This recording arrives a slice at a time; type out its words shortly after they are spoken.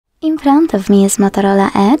In front of me is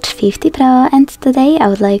Motorola Edge 50 Pro, and today I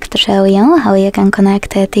would like to show you how you can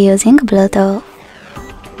connect it using Bluetooth.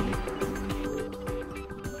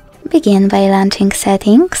 Begin by launching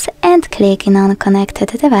Settings and clicking on Connected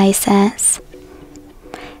Devices.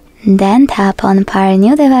 Then tap on Pair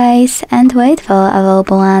New Device and wait for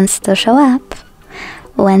available ones to show up.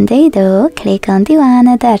 When they do, click on the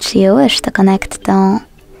one that you wish to connect to.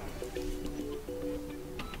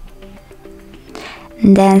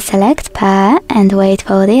 Then select Pair and wait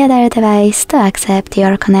for the other device to accept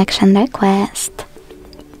your connection request.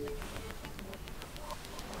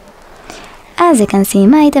 As you can see,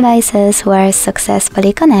 my devices were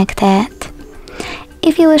successfully connected.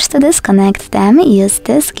 If you wish to disconnect them, use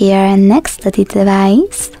this gear next to the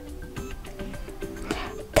device.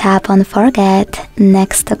 Tap on Forget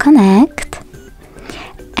next to Connect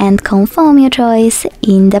and confirm your choice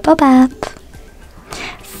in the pop-up.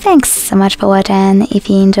 Thanks so much for watching. If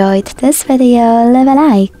you enjoyed this video, leave a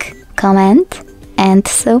like, comment and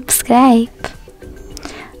subscribe.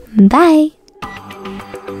 Bye!